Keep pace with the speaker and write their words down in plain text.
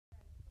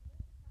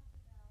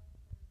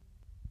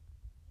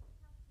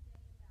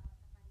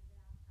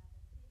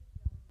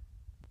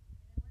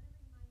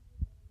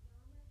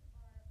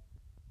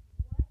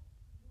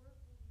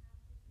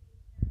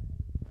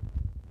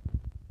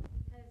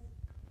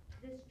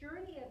this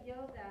journey of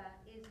yoga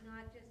is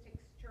not just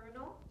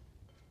external,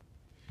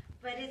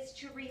 but it's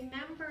to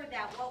remember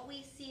that what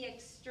we see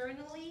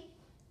externally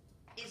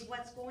is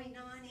what's going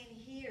on in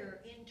here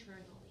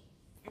internally.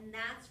 And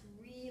that's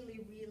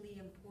really, really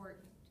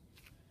important.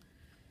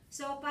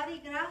 So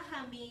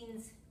parigraha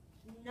means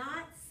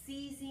not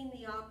seizing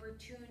the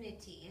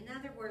opportunity. In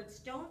other words,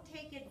 don't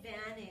take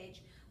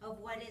advantage of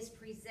what is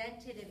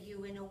presented of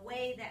you in a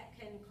way that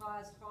can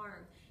cause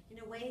harm, in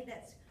a way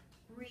that's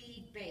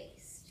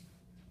greed-based,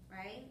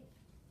 right?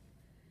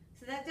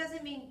 So that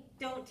doesn't mean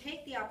don't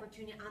take the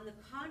opportunity. On the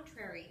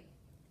contrary,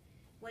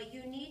 what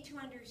you need to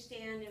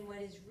understand and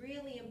what is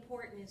really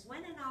important is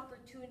when an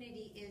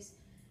opportunity is,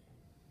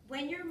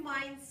 when your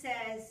mind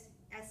says,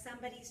 as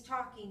somebody's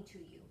talking to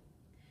you,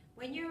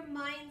 when your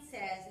mind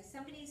says, as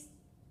somebody's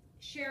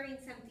sharing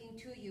something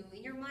to you,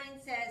 and your mind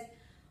says,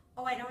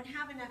 oh, I don't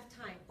have enough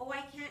time. Oh,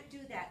 I can't do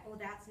that. Oh,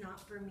 that's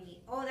not for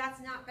me. Oh,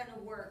 that's not going to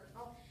work.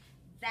 Oh,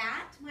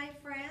 that, my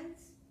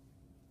friends,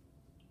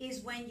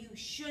 is when you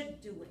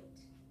should do it.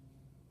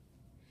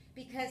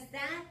 Because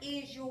that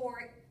is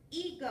your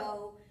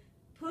ego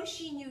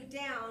pushing you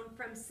down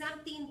from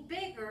something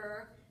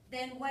bigger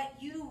than what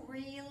you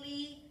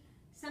really,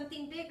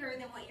 something bigger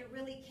than what you're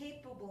really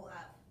capable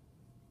of.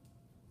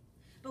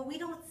 But we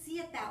don't see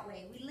it that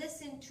way. We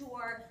listen to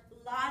our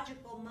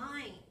logical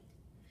mind.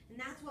 And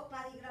that's what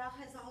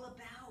parigraha is all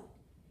about,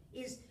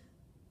 is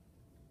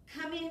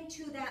come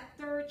into that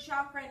third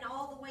chakra and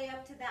all the way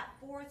up to that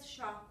fourth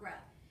chakra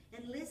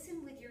and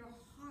listen with your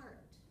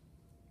heart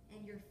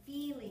and your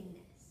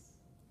feelingness,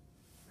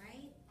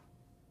 right?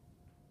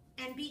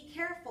 And be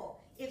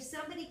careful. If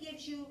somebody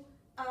gives you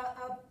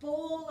a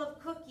bowl of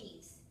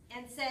cookies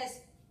and says,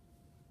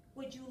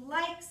 would you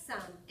like some?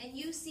 And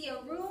you see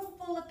a room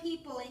full of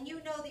people and you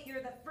know that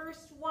you're the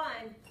first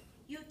one,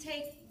 you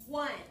take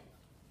one.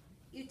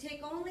 You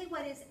take only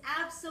what is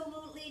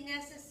absolutely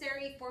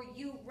necessary for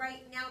you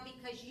right now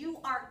because you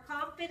are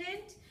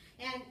confident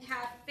and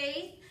have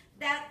faith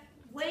that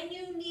when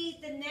you need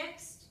the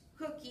next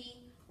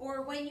cookie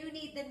or when you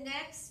need the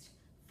next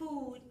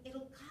food,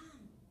 it'll come.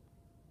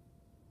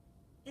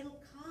 It'll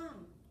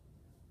come.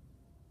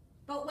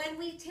 But when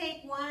we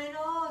take one,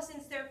 oh,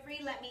 since they're free,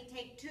 let me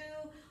take two.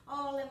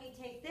 Oh, let me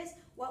take this.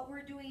 What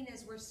we're doing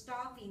is we're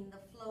stopping the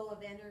flow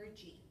of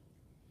energy.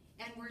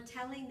 And we're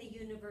telling the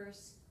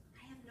universe,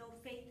 I have no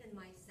faith in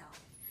myself.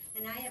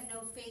 And I have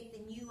no faith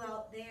in you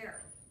out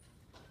there.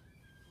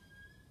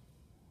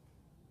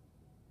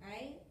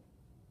 Right?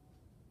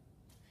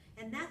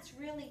 And that's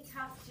really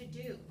tough to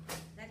do.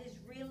 That is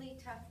really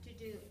tough to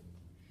do.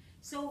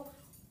 So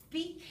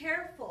be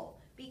careful,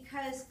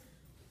 because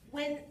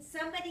when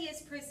somebody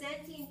is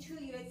presenting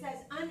to you, it says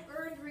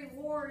unearned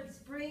rewards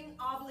bring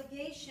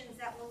obligations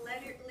that will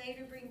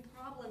later bring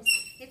problems.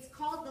 It's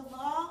called the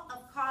law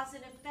of cause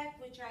and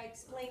effect, which I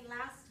explained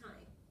last time.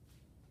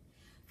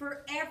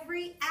 For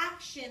every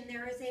action,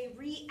 there is a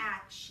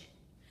reaction.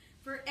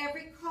 For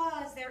every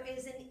cause, there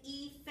is an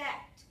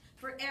effect.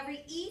 For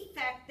every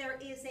effect, there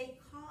is a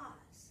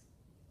cause.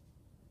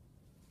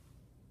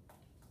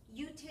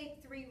 You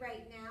take 3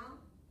 right now.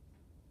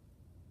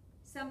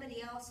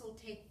 Somebody else will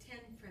take 10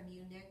 from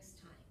you next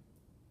time.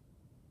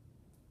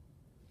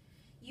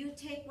 You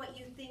take what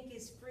you think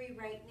is free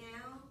right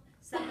now.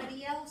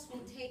 Somebody else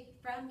will take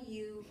from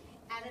you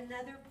at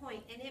another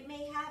point. And it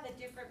may have a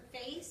different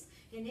face,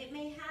 and it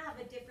may have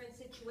a different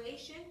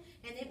situation,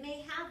 and it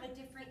may have a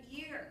different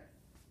year.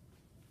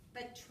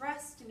 But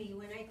trust me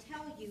when I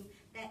tell you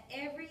that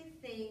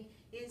everything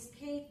is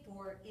paid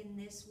for in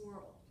this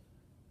world.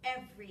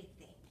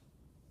 Everything.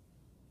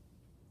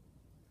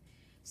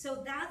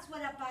 So that's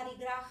what a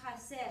parigraha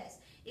says,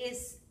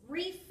 is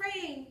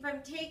refrain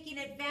from taking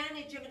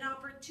advantage of an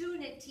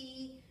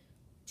opportunity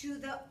to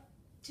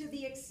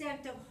the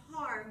extent of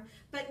harm,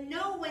 but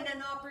know when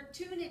an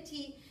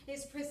opportunity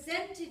is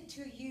presented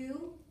to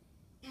you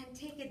and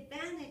take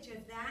advantage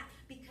of that,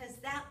 because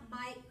that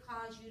might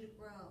cause you to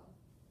grow.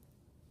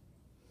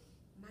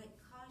 Might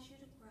cause you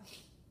to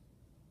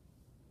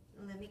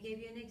grow. Let me give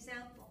you an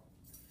example.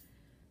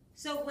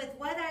 So with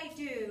what I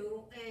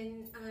do,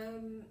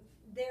 and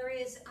there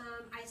is,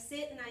 I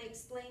sit and I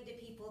explain to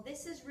people,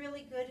 this is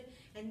really good,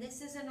 and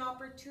this is an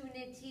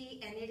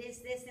opportunity, and it is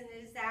this, and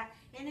it is that.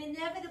 And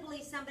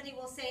inevitably somebody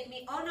will say to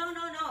me, oh, no,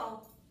 no,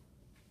 no.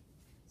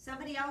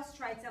 Somebody else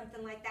tried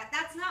something like that.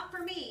 That's not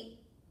for me.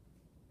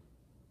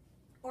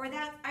 Or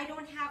that I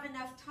don't have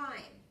enough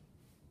time.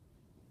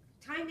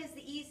 Time is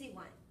the easy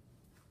one.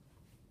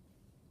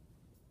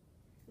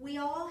 We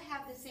all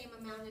have the same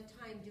amount of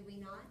time, do we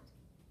not?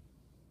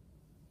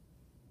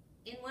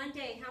 In one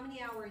day, how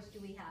many hours do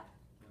we have?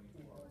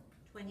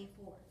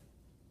 24.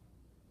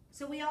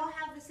 So we all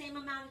have the same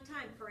amount of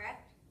time,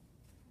 correct?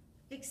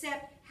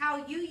 Except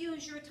how you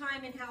use your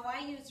time and how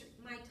I use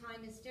my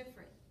time is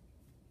different.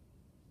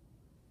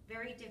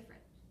 Very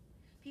different.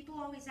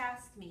 People always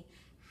ask me,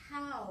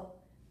 how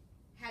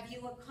have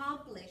you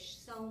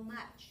accomplished so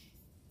much?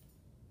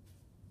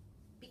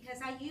 Because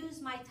I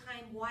use my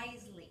time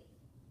wisely.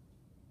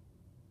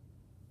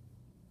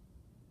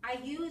 I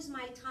use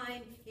my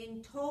time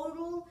in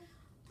total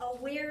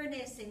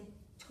awareness and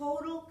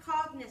total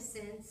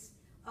cognizance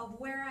of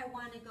where I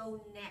want to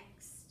go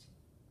next.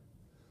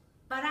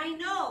 But I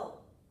know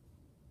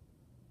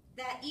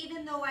that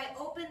even though I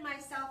open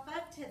myself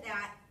up to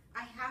that,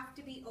 I have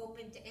to be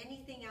open to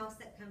anything else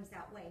that comes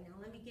that way. Now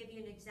let me give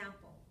you an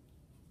example.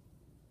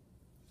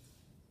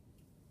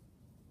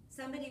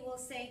 Somebody will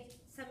say,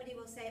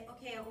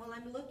 okay, well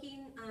I'm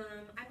looking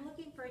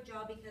for a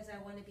job because I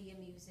want to be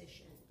a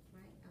musician,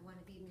 right? I want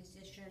to be a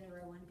musician,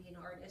 or I want to be an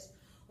artist,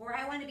 or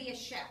I want to be a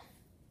chef,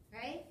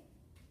 right?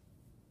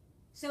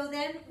 So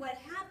then what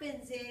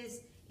happens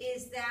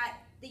is that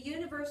the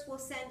universe will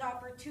send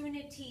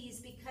opportunities,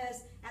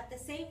 because at the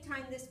same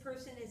time this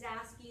person is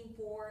asking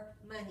for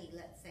money,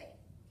 let's say,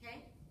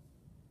 okay?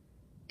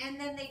 And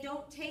then they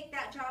don't take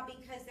that job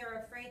because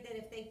they're afraid that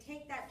if they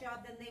take that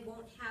job, then they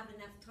won't have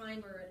enough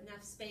time or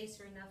enough space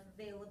or enough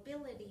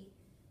availability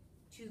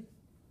to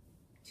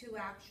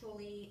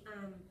actually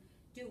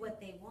do what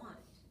they want,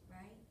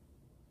 right?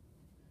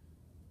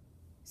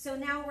 So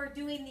now we're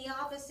doing the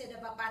opposite of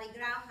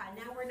aparigraha.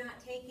 Now we're not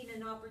taking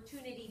an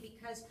opportunity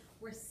because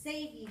we're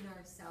saving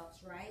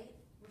ourselves, right?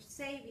 We're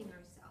saving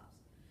ourselves.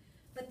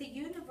 But the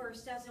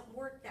universe doesn't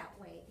work that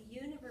way. The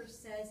universe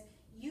says,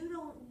 you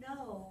don't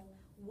know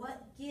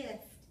what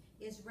gift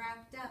is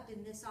wrapped up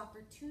in this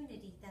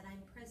opportunity that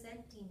I'm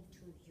presenting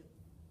to you.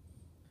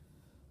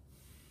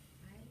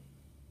 Right?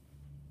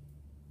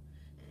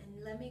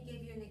 And let me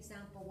give you an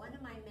example. One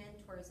of my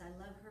mentors, I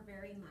love her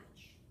very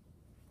much.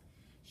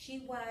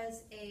 She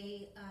was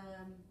a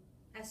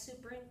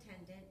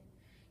superintendent,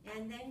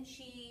 and then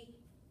she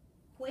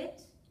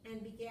quit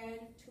and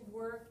began to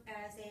work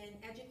as an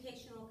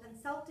educational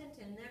consultant,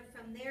 and then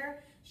from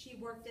there she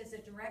worked as a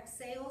direct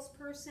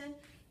salesperson,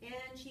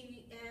 and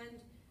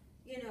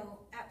you know,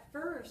 at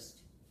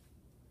first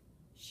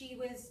she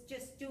was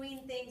just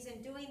doing things,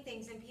 and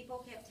people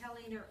kept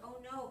telling her, oh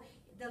no,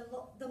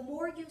 the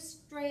more you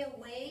stray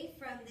away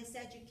from this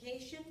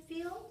education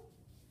field,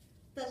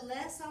 the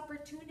less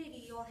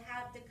opportunity you'll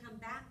have to come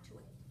back to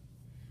it.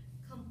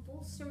 Come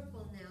full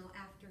circle now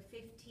after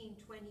 15,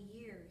 20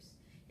 years.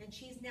 And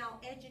she's now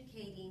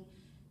educating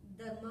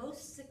the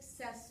most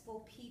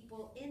successful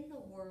people in the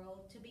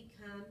world to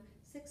become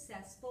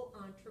successful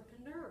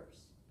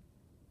entrepreneurs.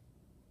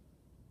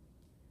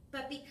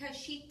 But because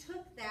she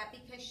took that,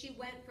 because she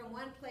went from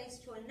one place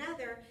to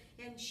another,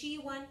 and she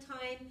one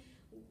time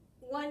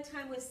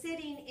was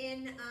sitting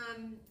in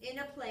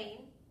a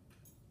plane,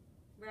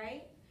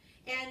 right?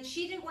 And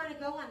she didn't want to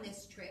go on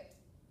this trip.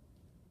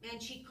 And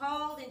she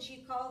called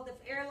the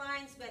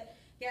airlines, but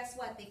guess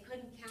what? They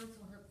couldn't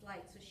cancel her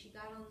flight, so she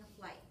got on the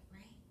flight,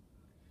 right?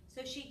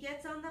 So she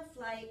gets on the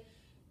flight.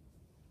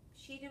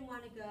 She didn't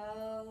want to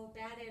go,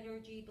 bad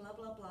energy, blah,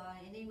 blah, blah.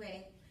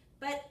 Anyway,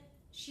 but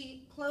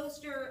she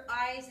closed her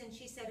eyes and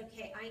she said,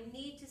 okay, I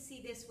need to see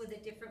this with a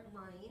different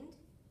mind.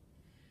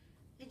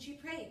 And she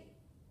prayed.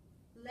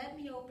 Let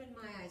me open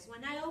my eyes.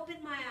 When I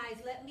open my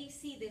eyes, let me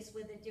see this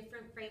with a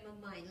different frame of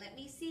mind. Let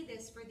me see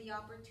this for the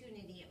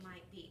opportunity it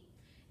might be.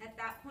 At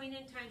that point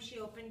in time, she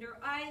opened her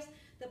eyes.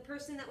 The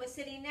person that was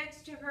sitting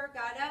next to her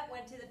got up,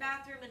 went to the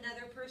bathroom.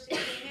 Another person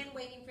came in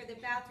waiting for the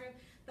bathroom.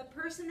 The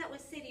person that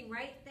was sitting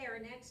right there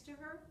next to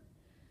her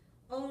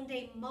owned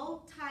a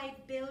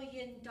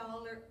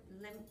multi-billion-dollar,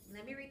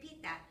 let me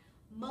repeat that,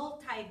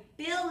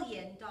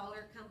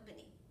 multi-billion-dollar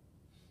company.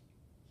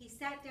 He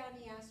sat down,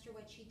 he asked her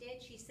what she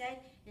did, she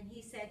said, and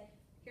he said,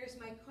 here's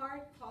my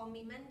card, call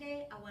me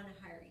Monday, I want to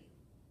hire you.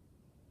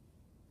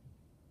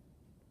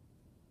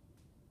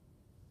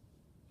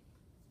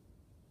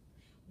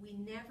 We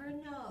never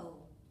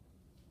know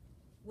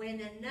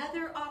when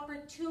another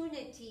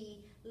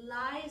opportunity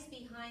lies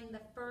behind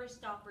the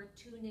first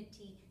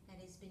opportunity that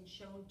has been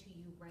shown to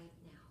you right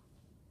now.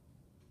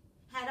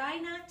 Had I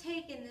not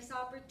taken this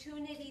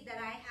opportunity that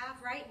I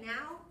have right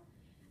now,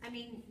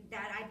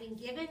 that I've been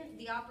given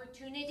the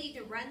opportunity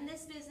to run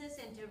this business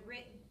and to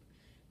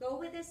go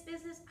with this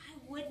business, I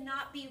would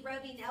not be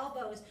rubbing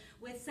elbows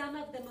with some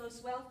of the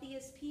most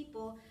wealthiest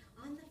people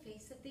on the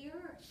face of the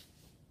earth.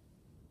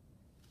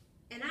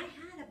 And I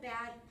had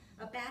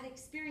a bad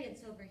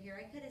experience over here.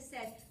 I could have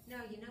said,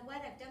 no, you know what?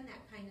 I've done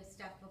that kind of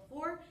stuff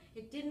before.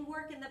 It didn't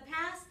work in the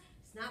past.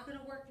 It's not going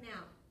to work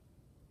now.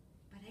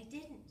 But I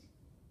didn't.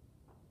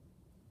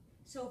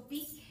 So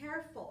be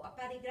careful.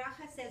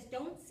 Aparigraha says,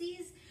 don't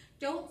seize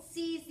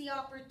the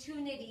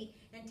opportunity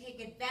and take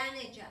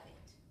advantage of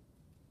it.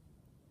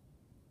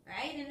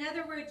 Right? In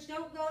other words,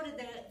 don't go to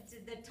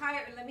the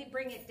tire. Let me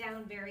bring it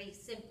down very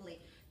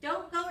simply.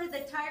 Don't go to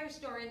the tire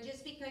store and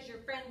just because your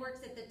friend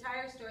works at the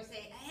tire store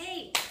say,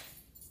 hey,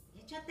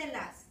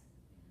 échatelas.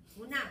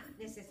 Una,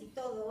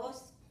 necesito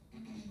dos.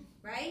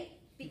 Right?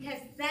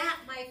 Because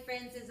that, my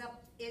friends, is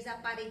a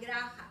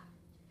parigraha.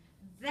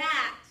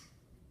 That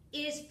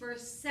is for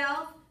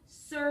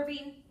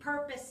self-serving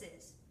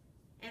purposes.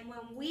 And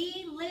when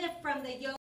we live from the yoga,